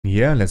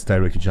Yeah, let's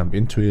directly jump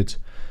into it.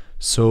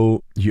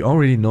 So you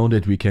already know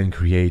that we can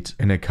create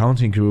an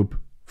accounting group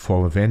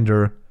for a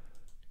vendor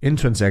in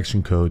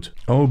transaction code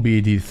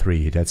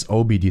OBD3, that's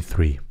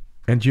OBD3.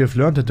 And you have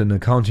learned that an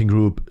accounting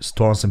group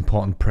stores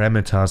important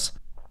parameters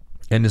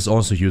and is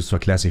also used for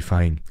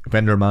classifying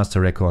vendor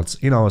master records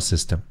in our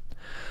system.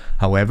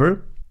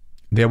 However,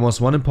 there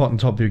was one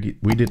important topic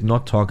we did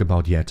not talk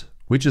about yet,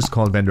 which is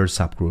called vendor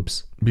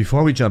subgroups.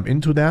 Before we jump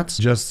into that,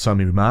 just some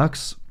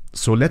remarks.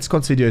 So let's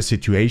consider a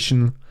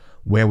situation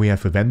where we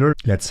have a vendor,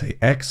 let's say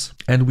X,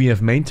 and we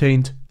have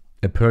maintained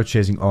a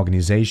purchasing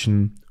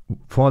organization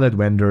for that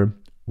vendor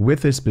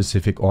with a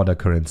specific order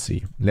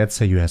currency, let's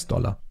say US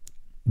dollar.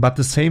 But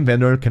the same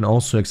vendor can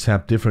also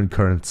accept different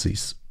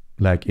currencies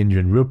like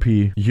Indian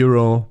rupee,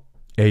 euro,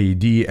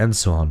 AED, and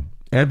so on.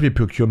 And we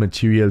procure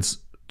materials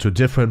to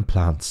different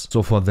plants.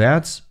 So for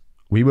that,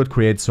 we would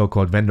create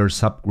so-called vendor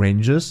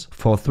subranges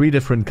for 3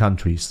 different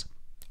countries: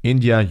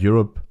 India,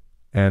 Europe,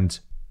 and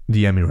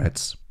the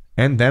Emirates.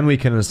 And then we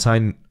can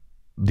assign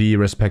the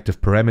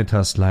respective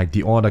parameters like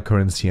the order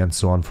currency and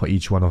so on for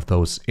each one of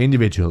those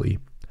individually.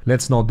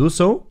 Let's now do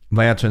so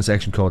via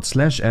transaction code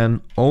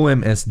 /n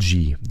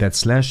OMSG.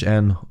 That's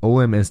 /n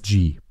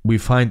OMSG. We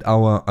find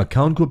our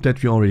account group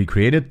that we already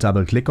created,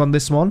 double click on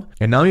this one,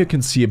 and now you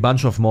can see a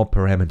bunch of more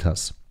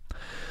parameters.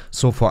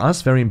 So for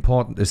us, very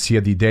important is here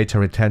the data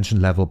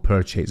retention level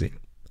purchasing.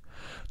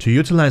 To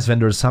utilize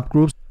vendor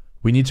subgroups,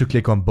 we need to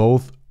click on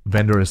both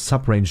vendor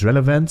subrange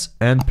relevant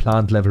and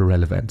plant level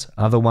relevant,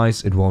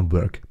 otherwise it won't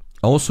work.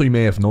 Also, you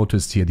may have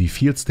noticed here the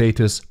field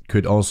status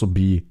could also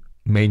be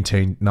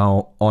maintained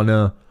now on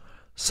a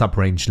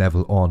subrange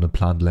level or on a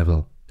plant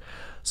level.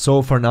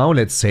 So for now,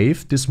 let's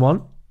save this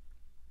one.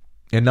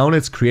 And now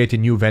let's create a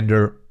new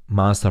vendor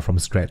master from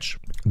scratch.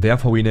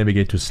 Therefore, we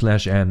navigate to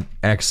 /n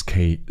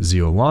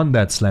xk01,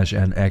 that's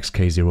 /n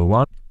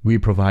xk01. We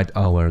provide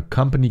our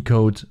company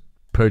code,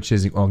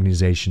 purchasing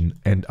organization,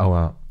 and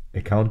our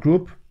account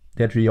group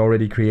that we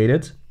already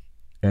created,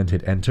 and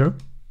hit enter.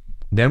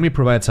 Then we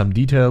provide some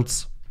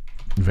details,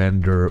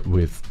 vendor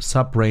with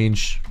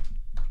subrange,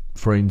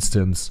 for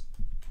instance,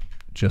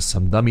 just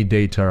some dummy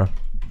data.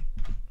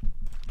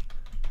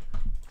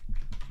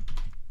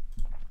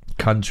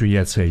 Country,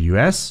 let's say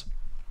US.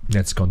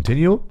 Let's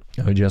continue.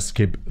 I'll just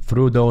skip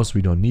through those,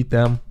 we don't need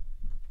them.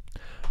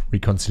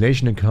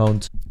 Reconciliation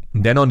account.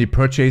 Then on the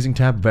purchasing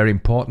tab, very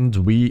important,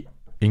 we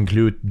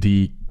include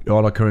the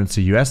order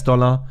currency US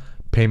dollar,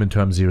 payment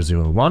term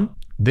 001.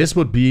 This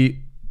would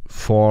be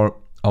for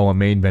our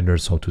main vendor,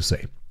 so to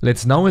say.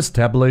 Let's now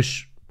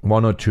establish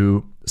 1 or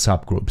 2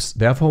 subgroups.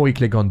 Therefore, we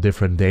click on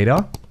different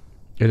data.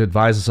 It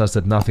advises us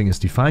that nothing is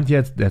defined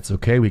yet. That's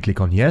okay. We click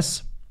on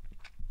yes.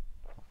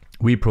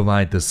 We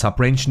provide the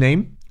subrange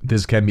name.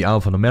 This can be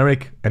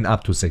alphanumeric and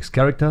up to 6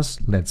 characters.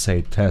 Let's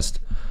say test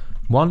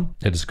 1.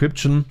 A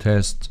description,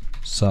 test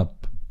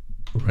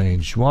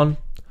subrange 1.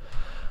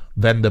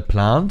 Then the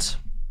plant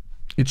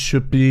it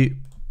should be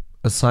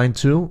assigned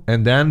to.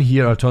 And then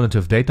here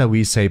alternative data,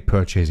 we say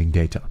purchasing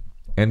data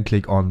and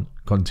click on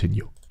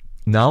continue.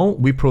 Now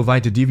we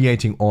provide a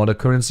deviating order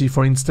currency,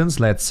 for instance,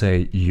 let's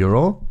say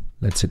euro.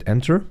 Let's hit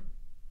enter.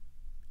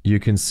 You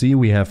can see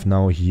we have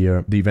now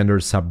here the vendor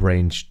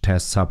subrange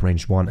test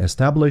subrange 1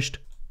 established.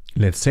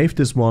 Let's save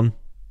this one.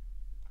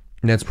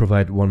 Let's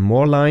provide one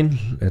more line.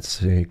 Let's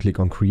say click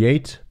on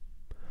create.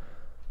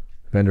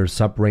 Vendor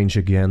subrange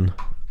again,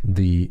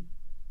 the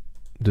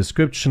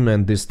description,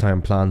 and this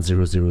time plant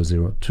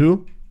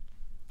 0002.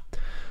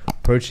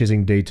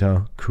 Purchasing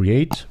data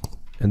create.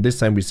 And this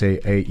time we say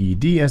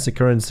AED as a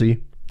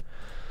currency,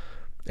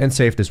 and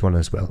save this one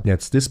as well.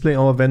 Let's display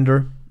our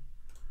vendor.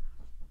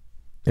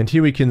 And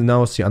here we can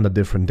now see under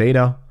different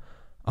data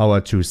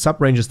our 2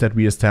 subranges that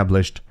we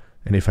established.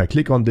 And if I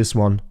click on this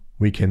one,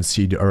 we can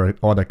see the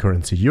order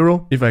currency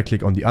euro. If I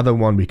click on the other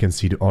one, we can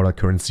see the order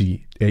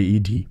currency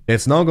AED.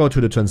 Let's now go to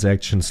the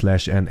transaction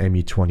 /n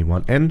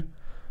ME21N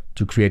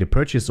to create a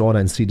purchase order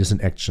and see this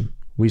in action.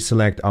 We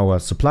select our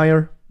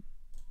supplier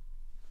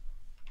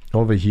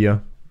over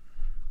here.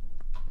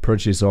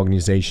 Purchase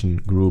organization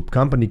group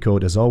company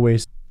code as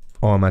always,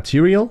 our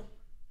material,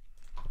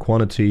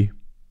 quantity,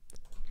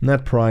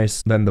 net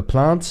price, then the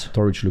plant,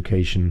 storage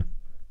location,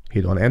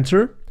 hit on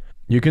enter.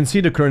 You can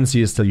see the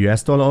currency is still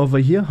US dollar over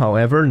here.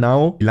 However,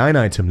 now line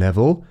item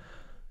level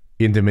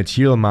in the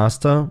material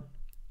master,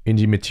 in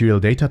the material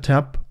data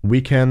tab,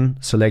 we can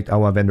select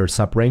our vendor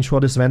subrange for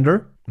this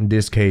vendor. In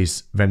this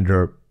case,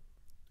 vendor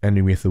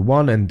ending with the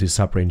 1 and the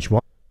subrange 1.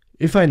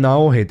 If I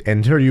now hit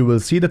enter, you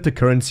will see that the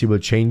currency will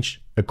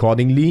change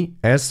accordingly.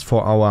 As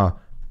for our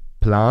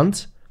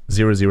plant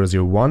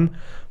 0001,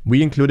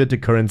 we included the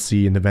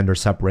currency in the vendor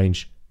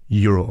subrange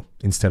euro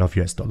instead of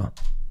US dollar.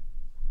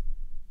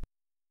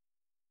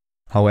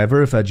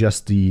 However, if I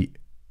adjust the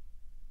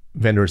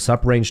vendor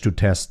subrange to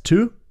test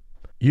 2,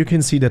 you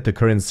can see that the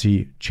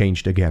currency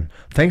changed again.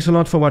 Thanks a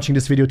lot for watching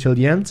this video till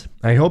the end.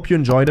 I hope you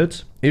enjoyed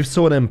it. If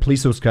so, then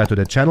please subscribe to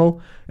the channel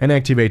and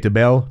activate the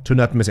bell to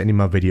not miss any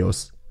more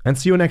videos. And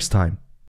see you next time.